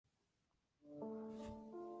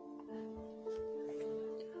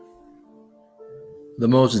The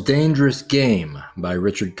Most Dangerous Game by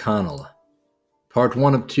Richard Connell. Part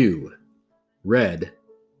 1 of 2. Read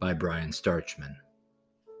by Brian Starchman.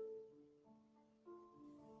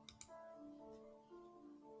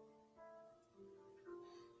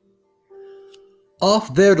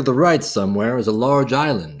 Off there to the right somewhere is a large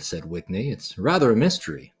island, said Whitney. It's rather a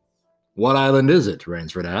mystery. What island is it?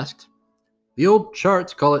 Rainsford asked. The old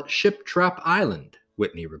charts call it Ship Trap Island,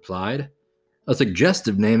 Whitney replied. A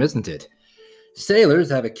suggestive name, isn't it? Sailors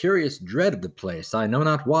have a curious dread of the place, I know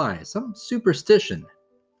not why, some superstition.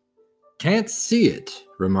 Can't see it,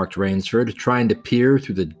 remarked Rainsford, trying to peer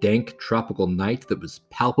through the dank tropical night that was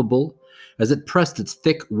palpable as it pressed its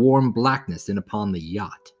thick, warm blackness in upon the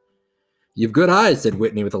yacht. You've good eyes, said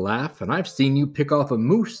Whitney with a laugh, and I've seen you pick off a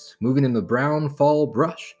moose moving in the brown fall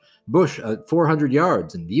bush at 400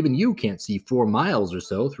 yards, and even you can't see 4 miles or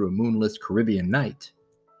so through a moonless Caribbean night.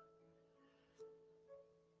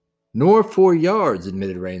 Nor 4 yards,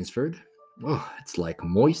 admitted Rainsford. Oh, it's like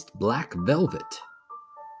moist black velvet.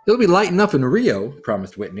 It'll be light enough in Rio,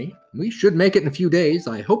 promised Whitney. We should make it in a few days.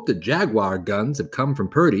 I hope the Jaguar guns have come from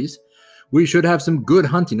Purdy's. We should have some good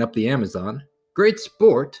hunting up the Amazon. Great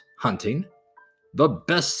sport, hunting. The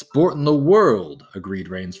best sport in the world, agreed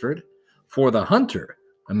Rainsford. For the hunter,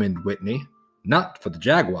 amended Whitney, not for the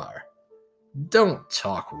Jaguar. Don't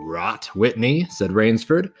talk rot, Whitney, said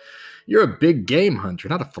Rainsford. You're a big game hunter,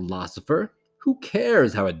 not a philosopher. Who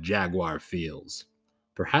cares how a jaguar feels?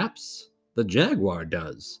 Perhaps the jaguar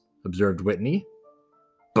does, observed Whitney.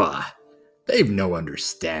 Bah, they've no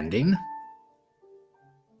understanding.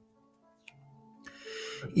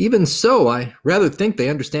 Even so, I rather think they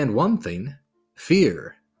understand one thing.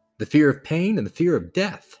 Fear. The fear of pain and the fear of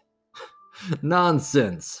death.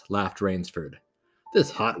 Nonsense, laughed Rainsford. This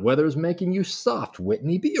hot weather is making you soft,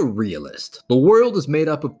 Whitney. Be a realist. The world is made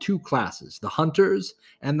up of 2 classes, the hunters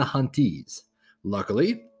and the huntees.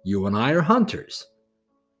 Luckily, you and I are hunters.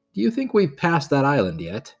 Do you think we've passed that island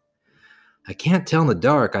yet? I can't tell in the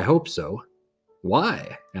dark. I hope so.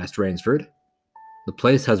 Why? Asked Rainsford. The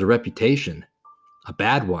place has a reputation. A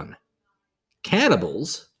bad one.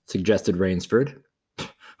 Cannibals? Suggested Rainsford.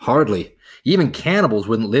 Hardly. Even cannibals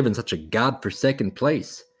wouldn't live in such a god-forsaken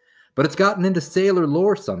place. But it's gotten into sailor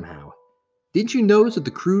lore somehow. Didn't you notice that the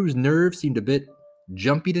crew's nerves seemed a bit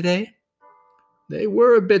jumpy today? They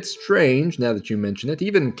were a bit strange, now that you mention it.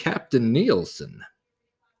 Even Captain Nielsen.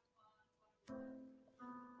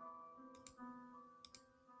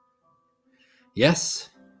 Yes,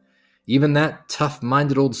 even that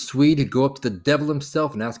tough-minded old Swede who'd go up to the devil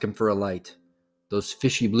himself and ask him for a light. Those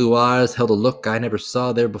fishy blue eyes held a look I never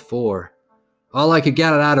saw there before. All I could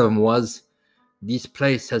get out of him was, "This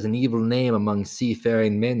place has an evil name among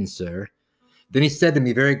seafaring men, sir." Then he said to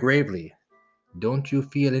me very gravely, "Don't you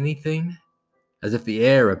feel anything?" As if the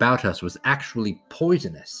air about us was actually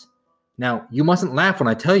poisonous. Now, you mustn't laugh when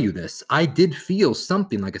I tell you this. I did feel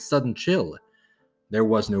something like a sudden chill. There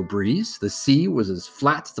was no breeze. The sea was as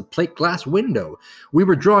flat as a plate glass window. We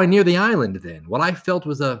were drawing near the island then. What I felt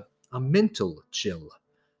was a mental chill,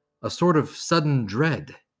 a sort of sudden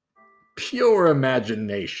dread. Pure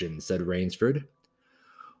imagination, said Rainsford.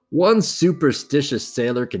 One superstitious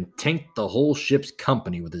sailor can taint the whole ship's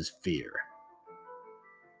company with his fear.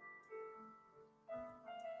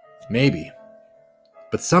 Maybe.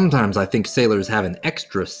 But sometimes I think sailors have an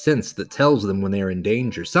extra sense that tells them when they are in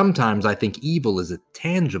danger. Sometimes I think evil is a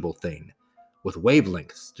tangible thing, with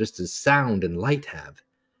wavelengths, just as sound and light have.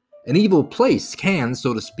 An evil place can,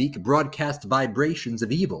 so to speak, broadcast vibrations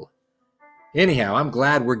of evil. Anyhow, I'm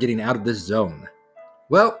glad we're getting out of this zone.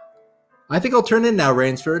 Well, I think I'll turn in now,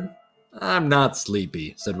 Rainsford. I'm not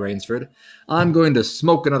sleepy, said Rainsford. I'm going to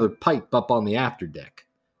smoke another pipe up on the afterdeck.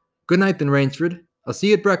 Good night then, Rainsford. I'll see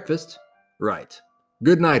you at breakfast. Right.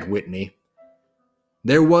 Good night, Whitney.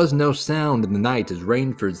 There was no sound in the night as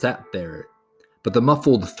Rainsford sat there, but the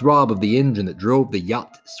muffled throb of the engine that drove the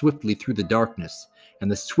yacht swiftly through the darkness,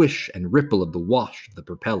 and the swish and ripple of the wash of the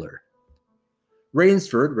propeller.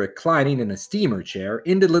 Rainsford, reclining in a steamer chair,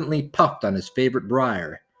 indolently puffed on his favorite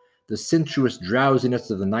briar. The sensuous drowsiness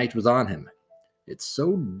of the night was on him. It's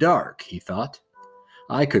so dark, he thought.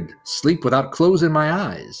 I could sleep without closing my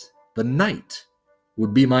eyes. The night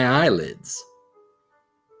would be my eyelids.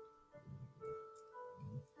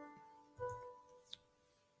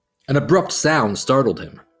 An abrupt sound startled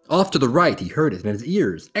him. Off to the right he heard it, and his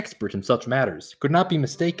ears, expert in such matters, could not be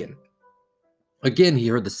mistaken. Again he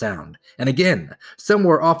heard the sound, and again,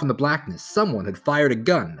 somewhere off in the blackness, someone had fired a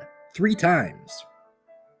gun 3 times.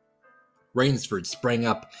 Rainsford sprang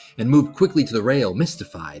up and moved quickly to the rail,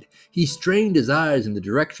 mystified. He strained his eyes in the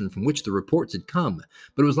direction from which the reports had come,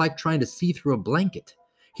 but it was like trying to see through a blanket.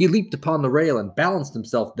 He leaped upon the rail and balanced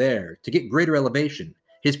himself there to get greater elevation.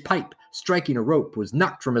 His pipe, striking a rope, was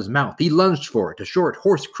knocked from his mouth. He lunged for it. A short,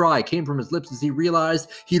 hoarse cry came from his lips as he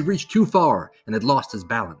realized he had reached too far and had lost his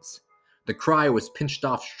balance. The cry was pinched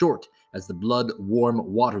off short as the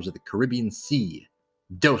blood-warm waters of the Caribbean Sea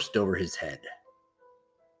dosed over his head.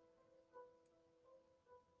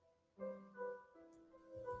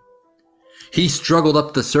 He struggled up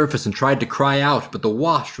to the surface and tried to cry out, but the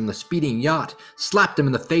wash from the speeding yacht slapped him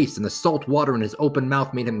in the face, and the salt water in his open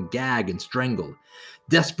mouth made him gag and strangle.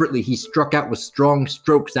 Desperately, he struck out with strong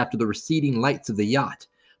strokes after the receding lights of the yacht,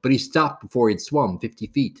 but he stopped before he had swum 50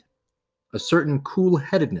 feet. A certain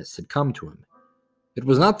cool-headedness had come to him. It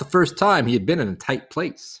was not the first time he had been in a tight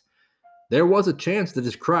place. There was a chance that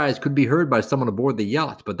his cries could be heard by someone aboard the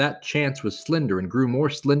yacht, but that chance was slender and grew more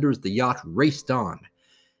slender as the yacht raced on.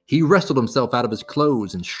 He wrestled himself out of his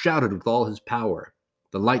clothes and shouted with all his power.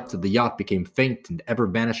 The lights of the yacht became faint and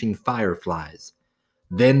ever-vanishing fireflies.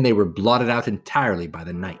 Then they were blotted out entirely by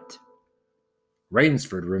the night.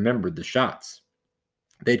 Rainsford remembered the shots.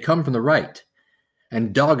 They had come from the right,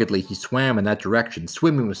 and doggedly he swam in that direction,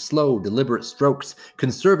 swimming with slow, deliberate strokes,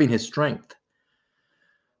 conserving his strength.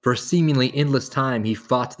 For a seemingly endless time he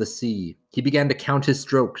fought the sea. He began to count his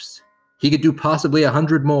strokes. He could do possibly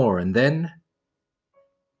 100 more, and then...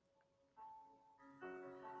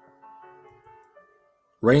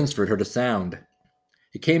 Rainsford heard a sound.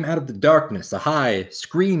 It came out of the darkness, a high,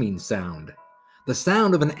 screaming sound. The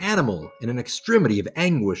sound of an animal in an extremity of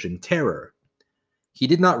anguish and terror. He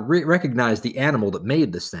did not recognize the animal that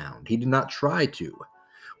made the sound. He did not try to.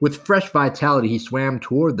 With fresh vitality, he swam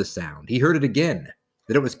toward the sound. He heard it again,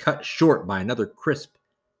 that it was cut short by another crisp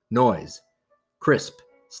noise. Crisp,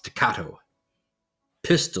 staccato.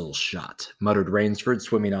 "Pistol shot," muttered Rainsford,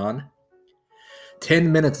 swimming on.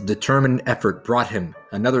 10 minutes of determined effort brought him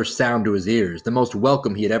another sound to his ears, the most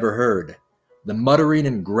welcome he had ever heard. The muttering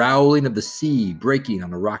and growling of the sea breaking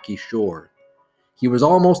on a rocky shore. He was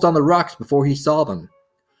almost on the rocks before he saw them.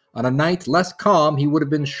 On a night less calm, he would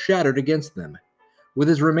have been shattered against them. With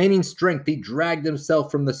his remaining strength, he dragged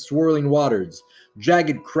himself from the swirling waters.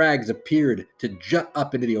 Jagged crags appeared to jut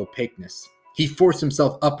up into the opaqueness. He forced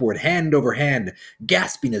himself upward, hand over hand.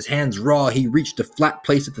 Gasping, his hands raw, he reached a flat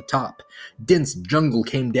place at the top. Dense jungle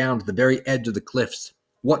came down to the very edge of the cliffs.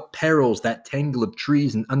 What perils that tangle of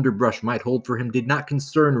trees and underbrush might hold for him did not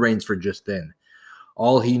concern Rainsford just then.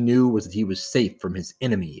 All he knew was that he was safe from his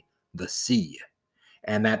enemy, the sea,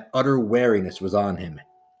 and that utter wariness was on him.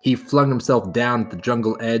 He flung himself down at the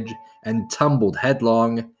jungle edge and tumbled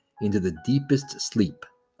headlong into the deepest sleep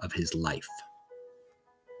of his life.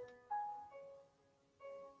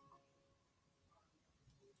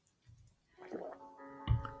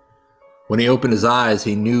 When he opened his eyes,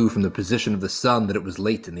 he knew from the position of the sun that it was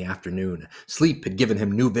late in the afternoon. Sleep had given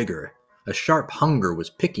him new vigor. A sharp hunger was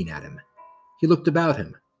picking at him. He looked about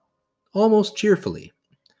him, almost cheerfully.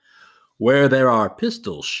 Where there are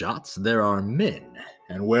pistol shots, there are men,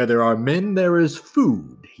 and where there are men, there is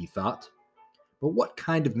food, he thought. But what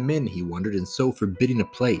kind of men, he wondered, in so forbidding a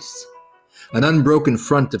place? An unbroken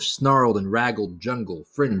front of snarled and raggled jungle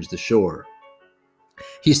fringed the shore.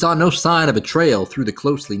 He saw no sign of a trail through the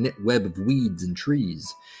closely knit web of weeds and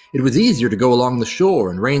trees. It was easier to go along the shore,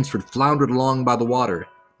 and Rainsford floundered along by the water.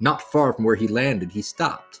 Not far from where he landed, he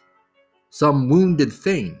stopped. Some wounded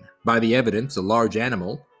thing, by the evidence a large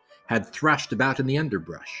animal, had thrashed about in the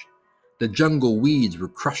underbrush. The jungle weeds were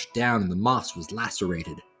crushed down and the moss was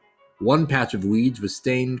lacerated. One patch of weeds was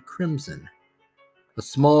stained crimson. A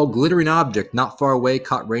small glittering object not far away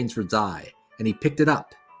caught Rainsford's eye, and he picked it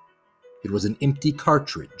up. It was an empty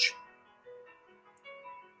cartridge.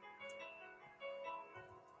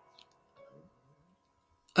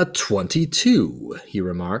 A .22, he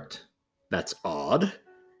remarked. That's odd.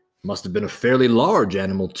 Must have been a fairly large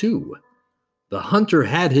animal, too. The hunter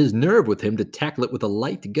had his nerve with him to tackle it with a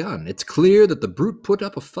light gun. It's clear that the brute put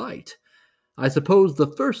up a fight. I suppose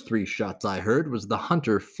the first 3 shots I heard was the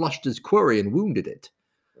hunter flushed his quarry and wounded it.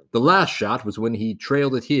 The last shot was when he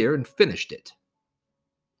trailed it here and finished it.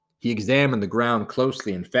 He examined the ground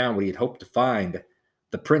closely and found what he had hoped to find,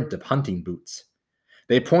 the print of hunting boots.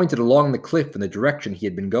 They pointed along the cliff in the direction he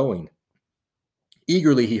had been going.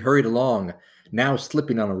 Eagerly he hurried along, now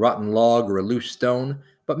slipping on a rotten log or a loose stone,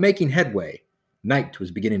 but making headway. Night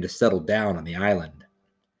was beginning to settle down on the island.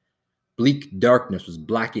 Bleak darkness was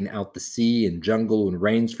blacking out the sea and jungle when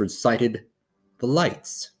Rainsford sighted the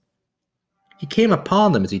lights. He came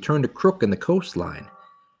upon them as he turned a crook in the coastline,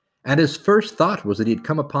 and his first thought was that he had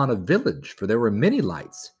come upon a village, for there were many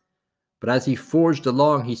lights. But as he forged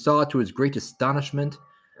along, he saw to his great astonishment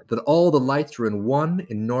that all the lights were in one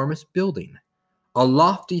enormous building. A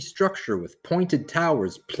lofty structure with pointed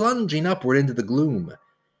towers plunging upward into the gloom.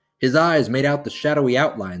 His eyes made out the shadowy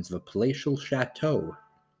outlines of a palatial chateau.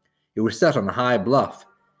 It was set on a high bluff,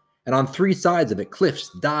 and on three sides of it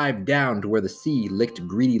cliffs dived down to where the sea licked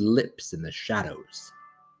greedy lips in the shadows.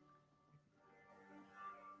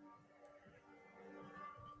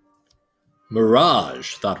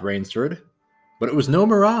 Mirage, thought Rainsford. But it was no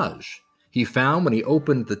mirage. He found when he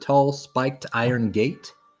opened the tall spiked iron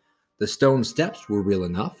gate. The stone steps were real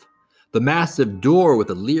enough. The massive door with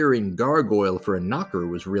a leering gargoyle for a knocker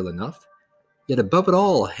was real enough. Yet above it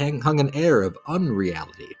all hung an air of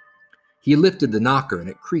unreality. He lifted the knocker and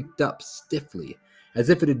it creaked up stiffly, as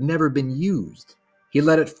if it had never been used. He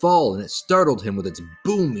let it fall and it startled him with its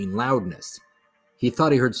booming loudness. He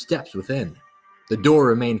thought he heard steps within. The door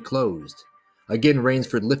remained closed. Again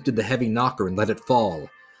Rainsford lifted the heavy knocker and let it fall.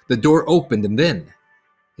 The door opened and then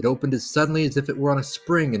it opened as suddenly as if it were on a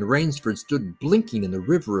spring, and Rainsford stood blinking in the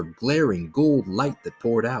river of glaring gold light that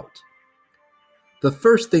poured out. The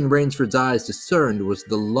first thing Rainsford's eyes discerned was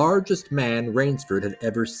the largest man Rainsford had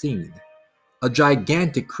ever seen. A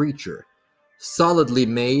gigantic creature, solidly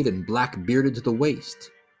made and black-bearded to the waist.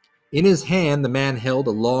 In his hand the man held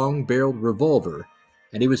a long-barreled revolver,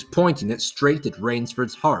 and he was pointing it straight at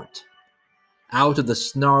Rainsford's heart. Out of the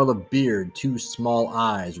snarl of beard, two small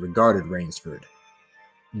eyes regarded Rainsford.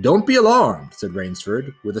 "Don't be alarmed," said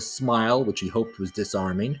Rainsford, with a smile which he hoped was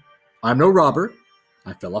disarming. "I'm no robber.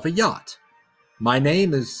 I fell off a yacht. My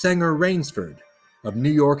name is Sanger Rainsford, of New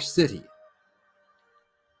York City."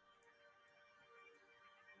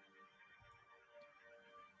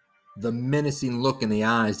 The menacing look in the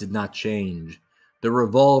eyes did not change, the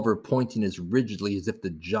revolver pointing as rigidly as if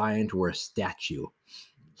the giant were a statue.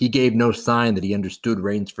 He gave no sign that he understood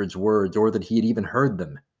Rainsford's words or that he had even heard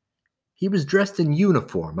them. He was dressed in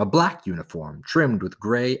uniform, a black uniform, trimmed with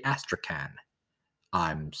gray astrakhan.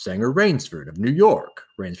 "I'm Sanger Rainsford of New York,"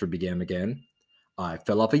 Rainsford began again. "I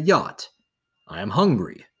fell off a yacht. I am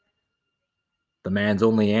hungry." The man's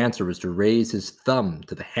only answer was to raise his thumb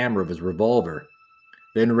to the hammer of his revolver.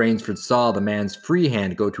 Then Rainsford saw the man's free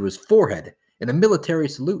hand go to his forehead in a military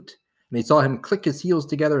salute, and he saw him click his heels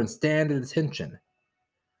together and stand at attention.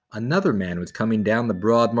 Another man was coming down the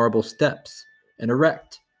broad marble steps, an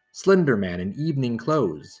erect, slender man in evening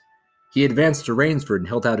clothes. He advanced to Rainsford and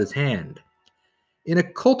held out his hand. In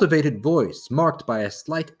a cultivated voice, marked by a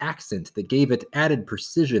slight accent that gave it added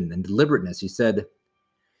precision and deliberateness, he said,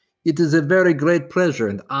 "It is a very great pleasure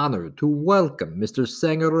and honor to welcome Mr.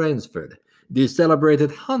 Sanger Rainsford, the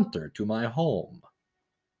celebrated hunter, to my home."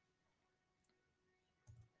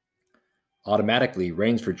 Automatically,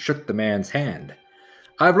 Rainsford shook the man's hand.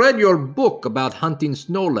 "I've read your book about hunting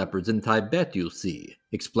snow leopards in Tibet, you see,"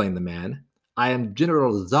 explained the man. "I am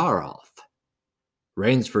General Zaroff."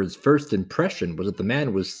 Rainsford's first impression was that the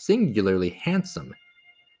man was singularly handsome.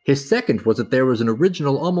 His second was that there was an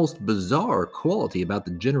original, almost bizarre quality about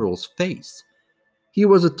the general's face. He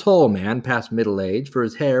was a tall man past middle age, for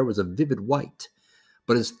his hair was a vivid white,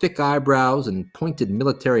 but his thick eyebrows and pointed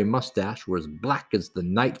military mustache were as black as the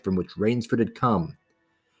night from which Rainsford had come.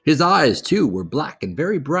 His eyes, too, were black and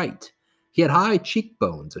very bright. He had high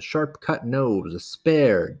cheekbones, a sharp-cut nose, a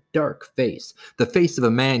spare, dark face, the face of a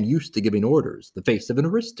man used to giving orders, the face of an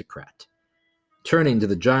aristocrat. Turning to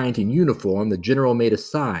the giant in uniform, the general made a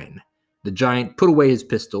sign. The giant put away his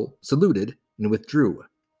pistol, saluted, and withdrew.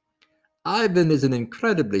 "Ivan is an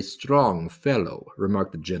incredibly strong fellow,"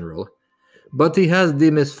 remarked the general, "but he has the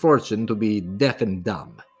misfortune to be deaf and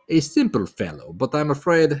dumb. A simple fellow, but I'm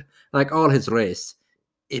afraid, like all his race,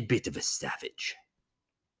 a bit of a savage."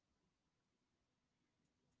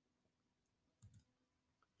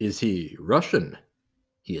 "Is he Russian?"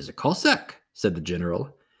 "He is a Cossack," said the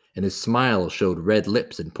general, and his smile showed red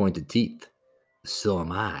lips and pointed teeth. "So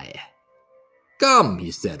am I." "Come," he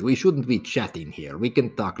said, "we shouldn't be chatting here. We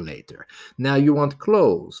can talk later. Now you want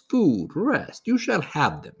clothes, food, rest. You shall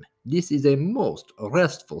have them. This is a most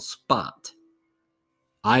restful spot."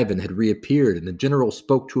 Ivan had reappeared, and the general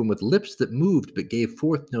spoke to him with lips that moved but gave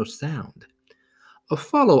forth no sound.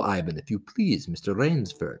 "Follow Ivan, if you please, Mr.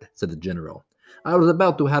 Rainsford," said the general. "I was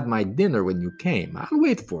about to have my dinner when you came. I'll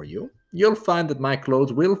wait for you. You'll find that my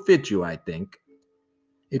clothes will fit you, I think."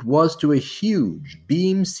 It was to a huge,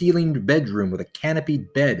 beam-ceilinged bedroom with a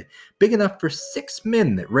canopied bed, big enough for 6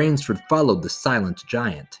 men, that Rainsford followed the silent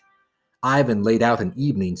giant. Ivan laid out an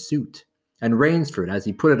evening suit, and Rainsford, as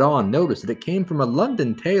he put it on, noticed that it came from a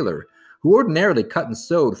London tailor, who ordinarily cut and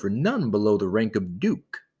sewed for none below the rank of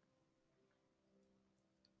duke.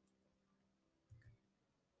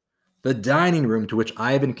 The dining room to which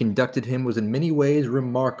Ivan conducted him was in many ways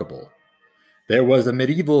remarkable. There was a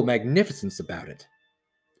medieval magnificence about it.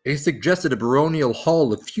 It suggested a baronial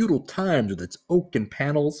hall of feudal times with its oaken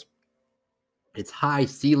panels, its high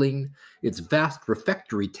ceiling, its vast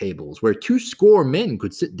refectory tables where 2 score men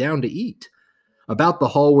could sit down to eat. About the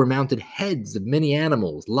hall were mounted heads of many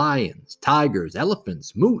animals, lions, tigers,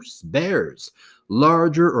 elephants, moose, bears,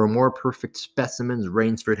 larger or more perfect specimens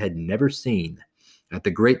Rainsford had never seen. At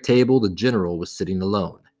the great table, the general was sitting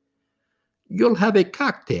alone. "You'll have a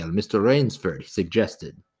cocktail, Mr. Rainsford," he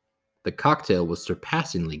suggested. The cocktail was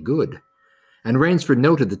surpassingly good, and Rainsford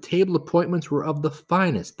noted the table appointments were of the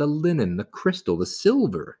finest, the linen, the crystal, the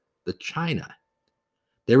silver, the china.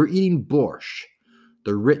 They were eating borscht,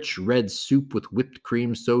 the rich red soup with whipped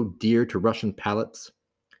cream so dear to Russian palates.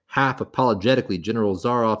 Half apologetically, General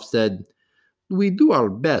Zaroff said, "We do our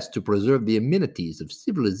best to preserve the amenities of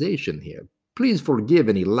civilization here. Please forgive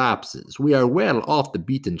any lapses. We are well off the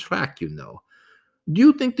beaten track, you know. Do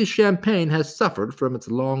you think the champagne has suffered from its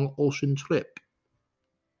long ocean trip?"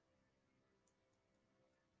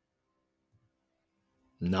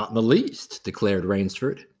 "Not in the least," declared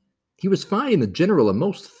Rainsford. He was finding the general a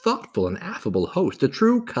most thoughtful and affable host, a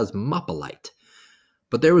true cosmopolite.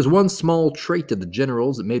 But there was one small trait of the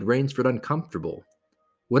general's that made Rainsford uncomfortable.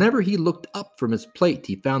 Whenever he looked up from his plate,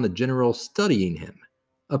 he found the general studying him,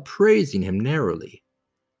 appraising him narrowly.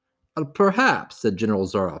 "Perhaps," said General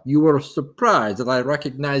Zaroff, "you were surprised that I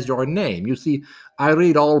recognized your name. You see, I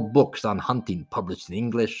read all books on hunting published in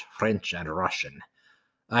English, French, and Russian.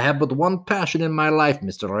 I have but one passion in my life,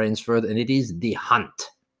 Mr. Rainsford, and it is the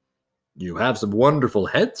hunt." "You have some wonderful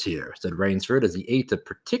heads here," said Rainsford as he ate a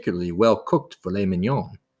particularly well-cooked filet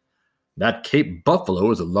mignon. "That Cape buffalo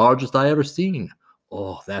is the largest I ever seen."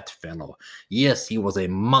 "Oh, that fellow. Yes, he was a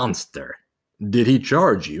monster." "Did he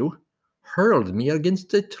charge you?" "Hurled me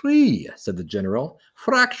against a tree," said the general.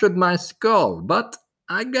 "Fractured my skull, but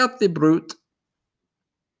I got the brute."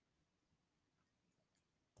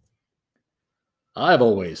 "I've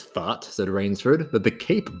always thought," said Rainsford, "that the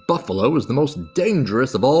Cape buffalo is the most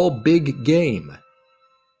dangerous of all big game."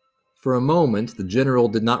 For a moment, the general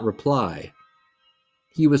did not reply.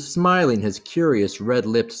 He was smiling his curious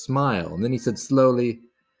red-lipped smile, and then he said slowly,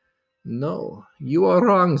 "No, you are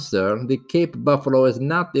wrong, sir. The Cape buffalo is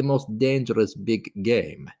not the most dangerous big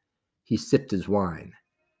game." He sipped his wine.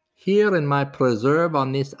 "Here in my preserve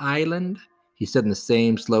on this island," he said in the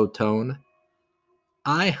same slow tone,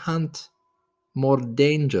 "I hunt more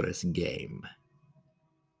dangerous game."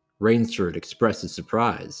 Rainsford expressed his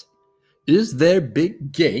surprise. "Is there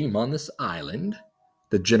big game on this island?"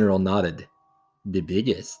 The general nodded. "The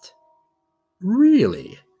biggest."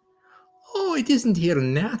 "Really?" "Oh, it isn't here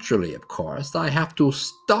naturally, of course. I have to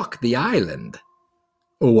stock the island."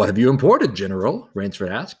 "What have you imported, General?" Rainsford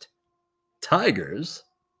asked. "Tigers?"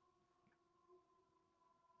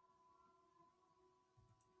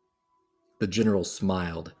 The general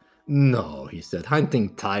smiled. "No," he said.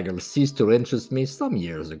 "Hunting tigers ceased to interest me some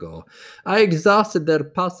years ago. I exhausted their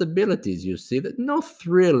possibilities, you see. No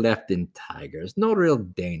thrill left in tigers, no real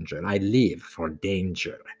danger. I live for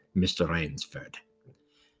danger, Mr. Rainsford."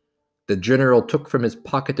 The general took from his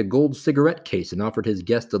pocket a gold cigarette case and offered his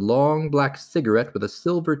guest a long black cigarette with a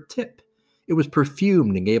silver tip. It was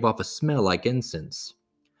perfumed and gave off a smell like incense.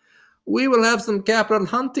 "We will have some capital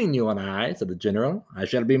hunting, you and I," said the general. "I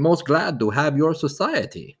shall be most glad to have your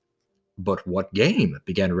society." "But what game?"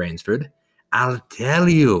 began Rainsford. "I'll tell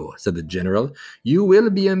you," said the general. "You will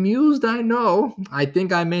be amused, I know. I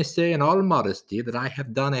think I may say in all modesty that I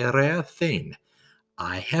have done a rare thing.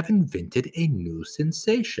 I have invented a new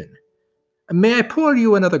sensation. May I pour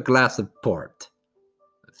you another glass of port?"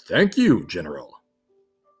 "Thank you, General."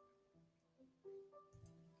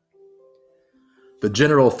 The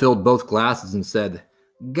general filled both glasses and said,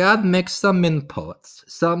 "God makes some men poets.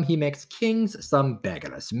 Some he makes kings, some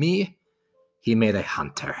beggars. Me, he made a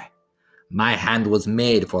hunter. My hand was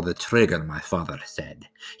made for the trigger, my father said.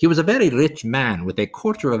 He was a very rich man with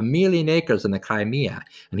 250,000 acres in the Crimea,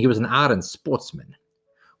 and he was an ardent sportsman.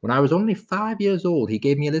 When I was only 5 years old, he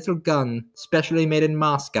gave me a little gun, specially made in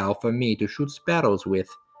Moscow for me to shoot sparrows with.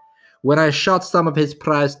 When I shot some of his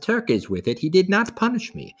prize turkeys with it, he did not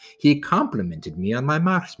punish me. He complimented me on my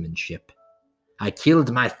marksmanship. I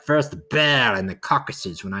killed my first bear in the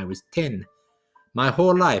Caucasus when I was 10. My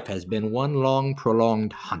whole life has been one long,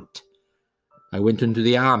 prolonged hunt. I went into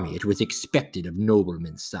the army. It was expected of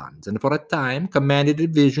noblemen's sons, and for a time commanded a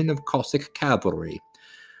division of Cossack cavalry.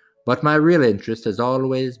 But my real interest has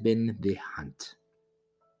always been the hunt.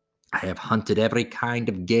 I have hunted every kind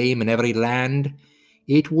of game in every land.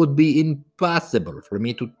 It would be impossible for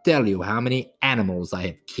me to tell you how many animals I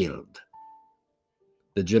have killed."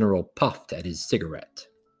 The general puffed at his cigarette.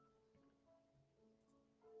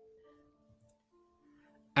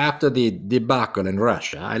 After the debacle in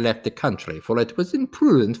Russia, I left the country, for it was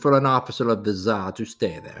imprudent for an officer of the Tsar to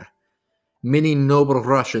stay there. Many noble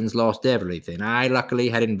Russians lost everything. I luckily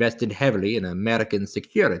had invested heavily in American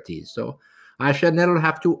securities, so I shall never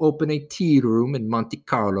have to open a tea room in Monte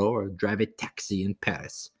Carlo or drive a taxi in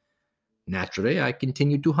Paris. Naturally, I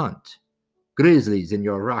continued to hunt. Grizzlies in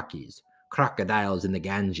your Rockies, crocodiles in the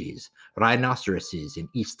Ganges, rhinoceroses in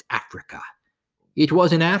East Africa. It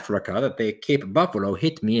was in Africa that the Cape buffalo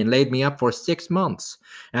hit me and laid me up for 6 months.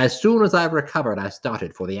 As soon as I recovered, I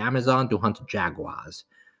started for the Amazon to hunt jaguars,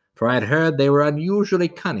 for I had heard they were unusually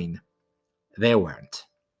cunning. They weren't.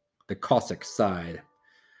 The Cossack sighed.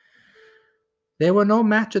 They were no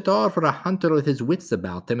match at all for a hunter with his wits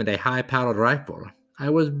about him and a high-powered rifle. I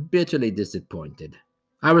was bitterly disappointed.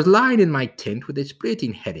 I was lying in my tent with a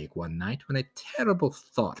splitting headache one night when a terrible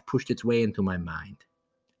thought pushed its way into my mind.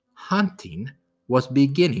 Hunting was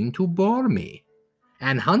beginning to bore me.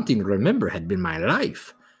 And hunting, remember, had been my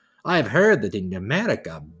life. I have heard that in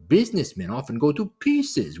America, businessmen often go to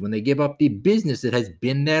pieces when they give up the business that has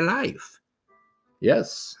been their life.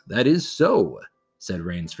 Yes, that is so, said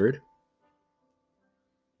Rainsford.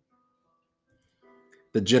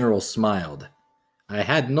 The general smiled. I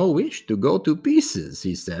had no wish to go to pieces,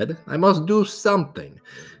 he said. I must do something.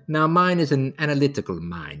 Now, mine is an analytical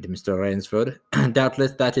mind, Mr. Rainsford.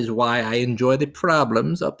 Doubtless that is why I enjoy the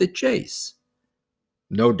problems of the chase.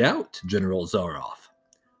 No doubt, General Zoroff.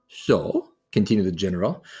 So, continued the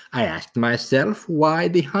general, I asked myself why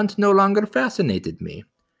the hunt no longer fascinated me.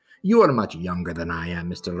 You are much younger than I am,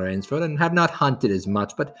 Mr. Rainsford, and have not hunted as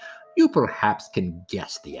much, but you perhaps can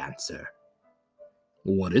guess the answer.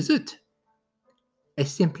 What is it?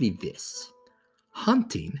 Simply this.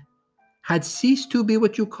 Hunting had ceased to be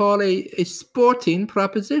what you call a sporting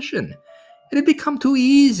proposition. It had become too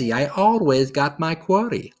easy. I always got my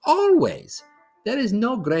quarry. Always. There is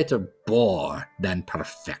no greater bore than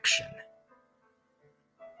perfection.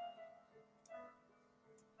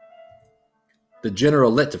 The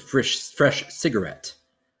general lit a fresh cigarette.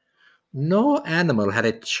 No animal had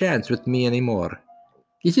a chance with me anymore.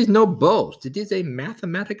 This is no boast, it is a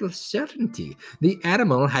mathematical certainty. The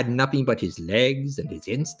animal had nothing but his legs and his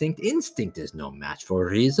instinct. Instinct is no match for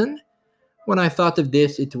reason. When I thought of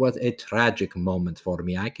this, it was a tragic moment for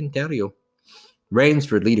me, I can tell you.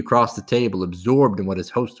 Rainsford leaned across the table, absorbed in what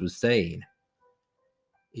his host was saying.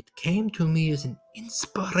 It came to me as an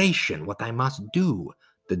inspiration what I must do,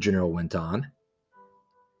 the general went on.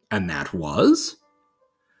 And that was?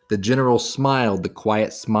 The general smiled the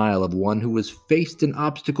quiet smile of one who has faced an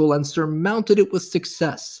obstacle and surmounted it with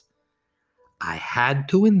success. I had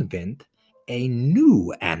to invent a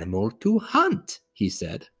new animal to hunt, he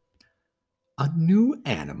said. A new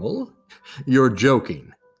animal? You're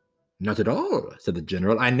joking. Not at all, said the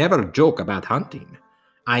general. I never joke about hunting.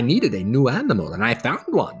 I needed a new animal, and I found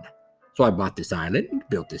one. So I bought this island,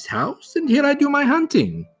 built this house, and here I do my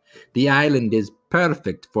hunting. The island is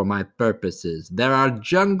perfect for my purposes. There are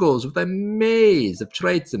jungles with a maze of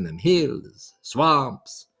traits in them, hills,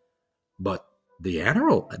 swamps. But the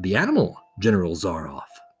animal, General Zoroff.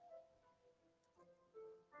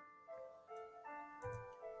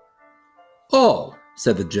 Oh,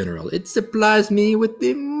 said the general, it supplies me with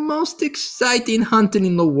the most exciting hunting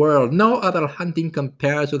in the world. No other hunting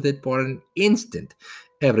compares with it for an instant.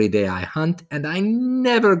 Every day I hunt, and I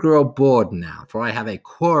never grow bored now, for I have a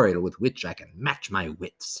quarry with which I can match my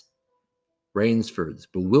wits. Rainsford's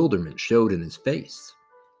bewilderment showed in his face.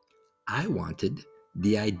 I wanted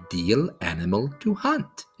the ideal animal to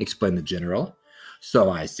hunt, explained the general.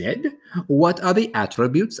 So I said, what are the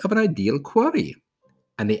attributes of an ideal quarry?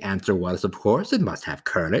 And the answer was, of course, it must have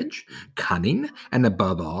courage, cunning, and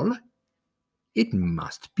above all, it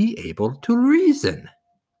must be able to reason.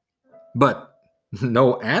 But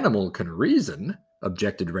no animal can reason,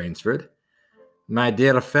 objected Rainsford. My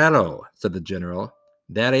dear fellow, said the general,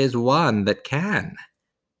 there is one that can.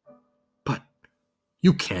 But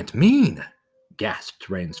you can't mean, gasped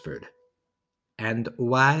Rainsford. And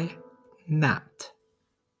why not?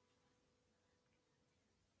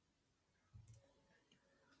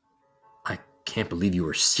 I can't believe you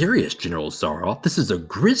are serious, General Zoroff. This is a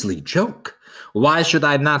grisly joke. Why should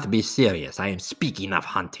I not be serious? I am speaking of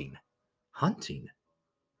hunting. Hunting?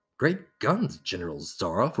 Great guns, General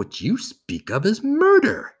Zoroff. What you speak of is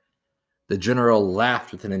murder. The general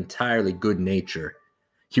laughed with an entirely good nature.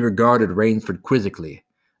 He regarded Rainsford quizzically.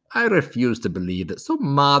 I refuse to believe that so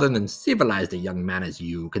modern and civilized a young man as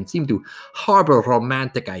you can seem to harbor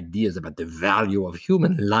romantic ideas about the value of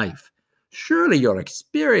human life. Surely your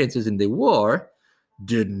experiences in the war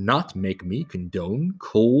did not make me condone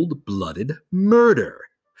cold-blooded murder,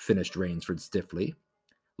 finished Rainsford stiffly.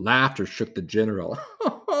 Laughter shook the general.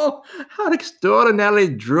 "Oh, how extraordinarily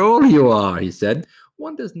droll you are," he said.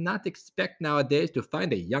 "One does not expect nowadays to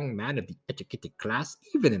find a young man of the educated class,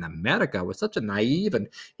 even in America, with such a naive and,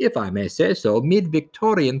 if I may say so,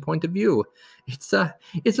 mid-Victorian point of view.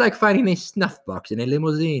 It's like finding a snuff box in a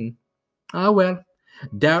limousine. Ah, well,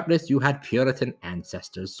 doubtless you had Puritan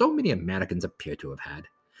ancestors. So many Americans appear to have had.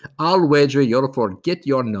 I'll wager you'll forget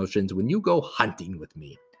your notions when you go hunting with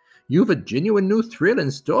me. You've a genuine new thrill in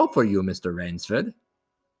store for you, Mr. Rainsford."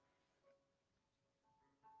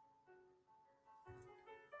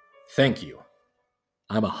 "Thank you.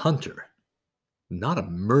 I'm a hunter, not a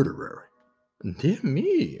murderer." "Dear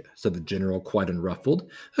me," said the general, quite unruffled.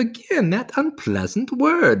 "Again, that unpleasant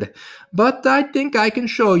word. But I think I can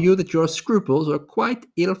show you that your scruples are quite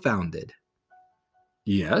ill-founded."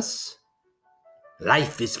 "Yes?"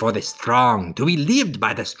 "Life is for the strong. To be lived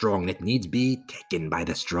by the strong, it needs be taken by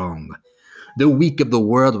the strong. The weak of the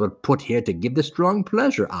world were put here to give the strong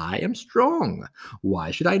pleasure. I am strong.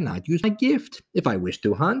 Why should I not use my gift? If I wish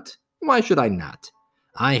to hunt, why should I not?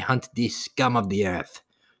 I hunt the scum of the earth.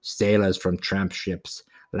 Sailors from tramp ships,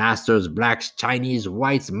 lascars, blacks, Chinese,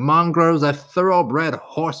 whites, mongrels. A thoroughbred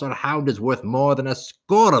horse or hound is worth more than a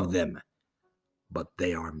score of them." "But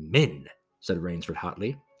they are men," said Rainsford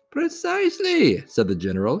hotly. "Precisely," said the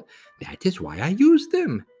general. "That is why I use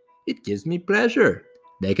them. It gives me pleasure.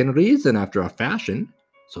 They can reason after a fashion,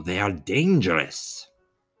 so they are dangerous."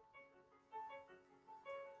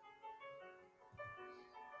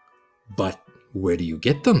 "But where do you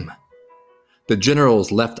get them?" The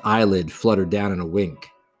general's left eyelid fluttered down in a wink.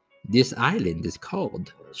 "This island is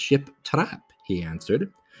called Ship Trap," he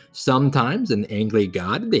answered. "Sometimes an angry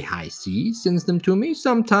god of the high seas sends them to me.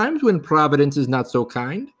 Sometimes, when Providence is not so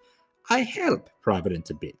kind, I help Providence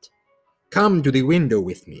a bit. Come to the window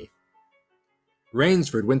with me."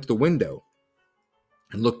 Rainsford went to the window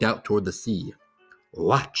and looked out toward the sea.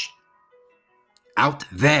 "Watch! Out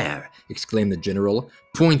there!" exclaimed the general,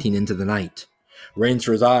 pointing into the night.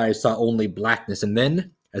 Rainsford's eyes saw only blackness, and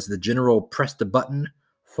then, as the general pressed a button,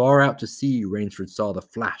 far out to sea Rainsford saw the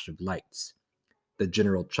flash of lights. The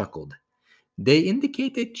general chuckled. "They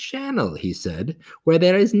indicate a channel," he said, "where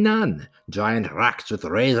there is none. Giant rocks with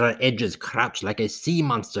razor edges crouch like a sea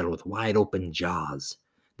monster with wide open jaws.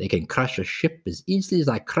 They can crush a ship as easily as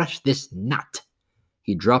I crush this nut."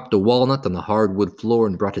 He dropped a walnut on the hardwood floor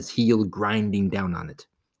and brought his heel grinding down on it.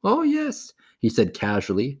 "Oh, yes," he said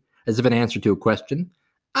casually, as if in answer to a question.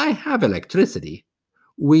 "I have electricity.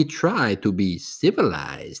 We try to be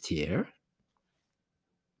civilized here."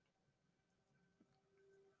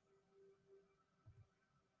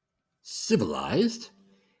 "Civilized?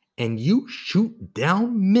 And you shoot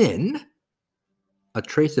down men?" A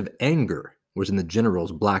trace of anger was in the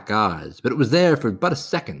general's black eyes, but it was there for but a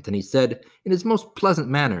second, and he said, in his most pleasant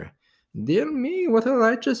manner, "Dear me, what a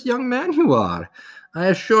righteous young man you are! I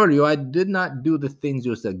assure you I did not do the things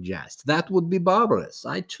you suggest. That would be barbarous.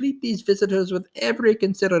 I treat these visitors with every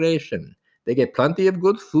consideration. They get plenty of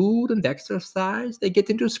good food and exercise. They get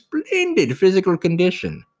into splendid physical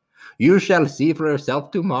condition. You shall see for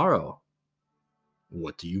yourself tomorrow."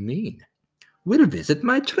 "What do you mean?" "We'll visit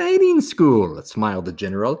my training school," smiled the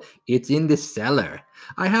general. "It's in the cellar.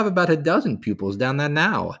 I have about a dozen pupils down there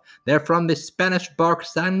now. They're from the Spanish bark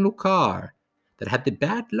San Lucar that had the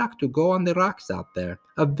bad luck to go on the rocks out there.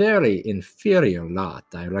 A very inferior lot,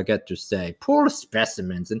 I regret to say. Poor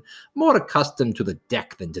specimens and more accustomed to the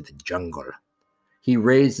deck than to the jungle." He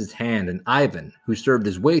raised his hand, and Ivan, who served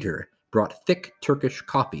as waiter, brought thick Turkish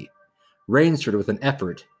coffee. Rainsford, with an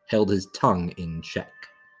effort, held his tongue in check.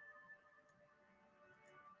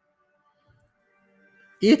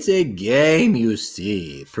 "It's a game, you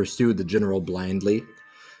see," pursued the general blindly.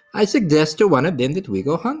 "I suggest to one of them that we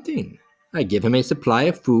go hunting. I give him a supply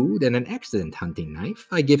of food and an excellent hunting knife.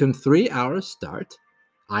 I give him 3 hours' start.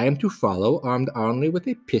 I am to follow, armed only with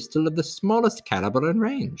a pistol of the smallest caliber and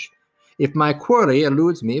range. If my quarry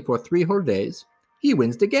eludes me for 3 whole days, he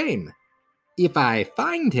wins the game. If I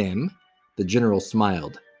find him," the general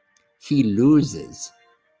smiled, "he loses."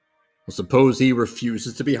 "Well, suppose he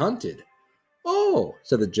refuses to be hunted?" "Oh,"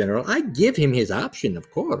 said the general, "I give him his option, of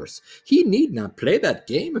course. He need not play that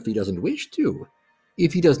game if he doesn't wish to.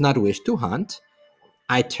 If he does not wish to hunt,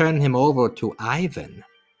 I turn him over to Ivan.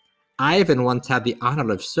 Ivan once had the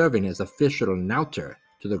honor of serving as official Nauter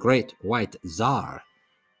to the great white Tsar,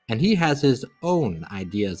 and he has his own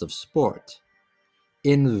ideas of sport.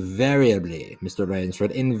 Invariably, Mr.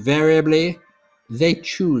 Rainsford, invariably, they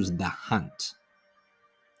choose the hunt."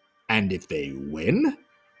 "And if they win?"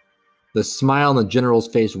 The smile on the general's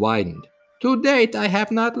face widened. "To date, I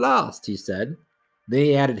have not lost," he said. Then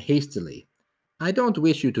he added hastily, I don't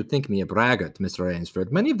wish you to think me a braggart, Mr.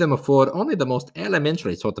 Rainsford. Many of them afford only the most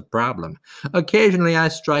elementary sort of problem. Occasionally I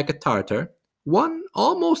strike a tartar. One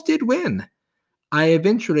almost did win. I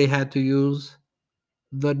eventually had to use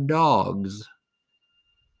the dogs.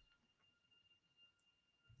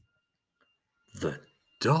 The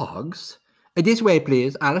dogs? This way,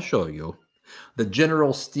 please. I'll show you. The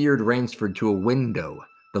general steered Rainsford to a window.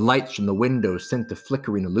 The lights from the window sent a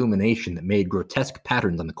flickering illumination that made grotesque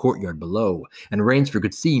patterns on the courtyard below, and Rainsford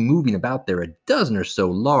could see moving about there a dozen or so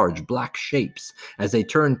large black shapes. As they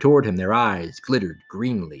turned toward him, their eyes glittered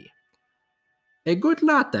greenly. A good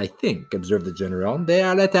lot, I think, observed the general. They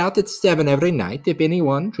are let out at 7 every night if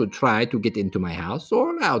anyone should try to get into my house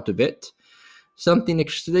or out of it. Something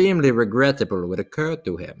extremely regrettable would occur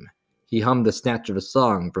to him. He hummed a snatch of a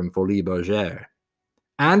song from Folies Bergère.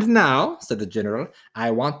 And now, said the general,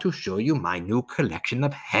 I want to show you my new collection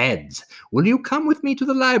of heads. Will you come with me to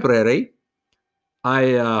the library?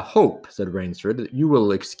 I hope, said Rainsford, that you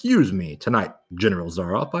will excuse me tonight, General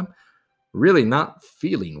Zaroff. I'm really not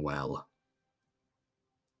feeling well.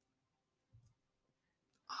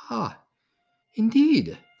 Ah,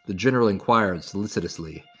 indeed, the general inquired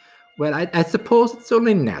solicitously. Well, I suppose it's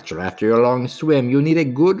only natural after your long swim. You need a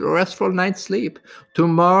good, restful night's sleep.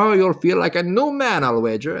 Tomorrow you'll feel like a new man, I'll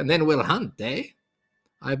wager, and then we'll hunt, eh?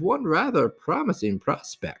 I've one rather promising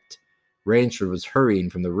prospect. Rainsford was hurrying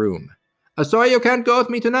from the room. Sorry you can't go with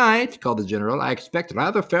me tonight, called the general. I expect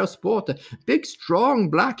rather fair sport. A big, strong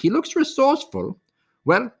black. He looks resourceful.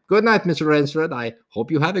 Well, good night, Mr. Rainsford. I hope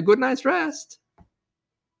you have a good night's rest.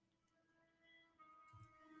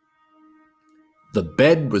 The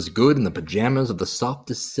bed was good and the pajamas of the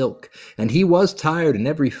softest silk, and he was tired in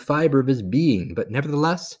every fiber of his being, but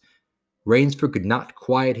nevertheless, Rainsford could not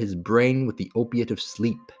quiet his brain with the opiate of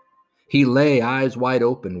sleep. He lay, eyes wide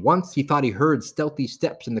open. Once he thought he heard stealthy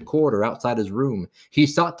steps in the corridor outside his room. He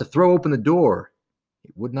sought to throw open the door.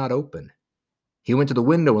 It would not open. He went to the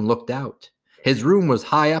window and looked out. His room was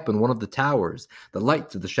high up in one of the towers. The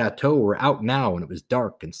lights of the chateau were out now, and it was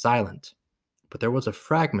dark and silent. But there was a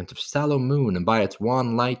fragment of sallow moon, and by its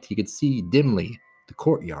wan light he could see dimly the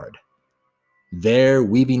courtyard. There,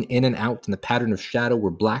 weaving in and out in the pattern of shadow,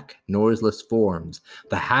 were black, noiseless forms.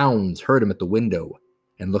 The hounds heard him at the window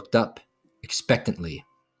and looked up expectantly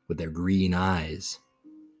with their green eyes.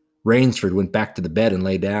 Rainsford went back to the bed and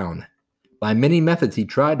lay down. By many methods he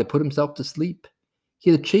tried to put himself to sleep. He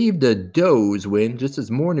had achieved a doze when, just as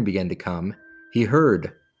morning began to come, he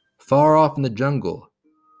heard, far off in the jungle,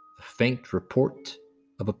 the faint report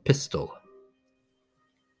of a pistol.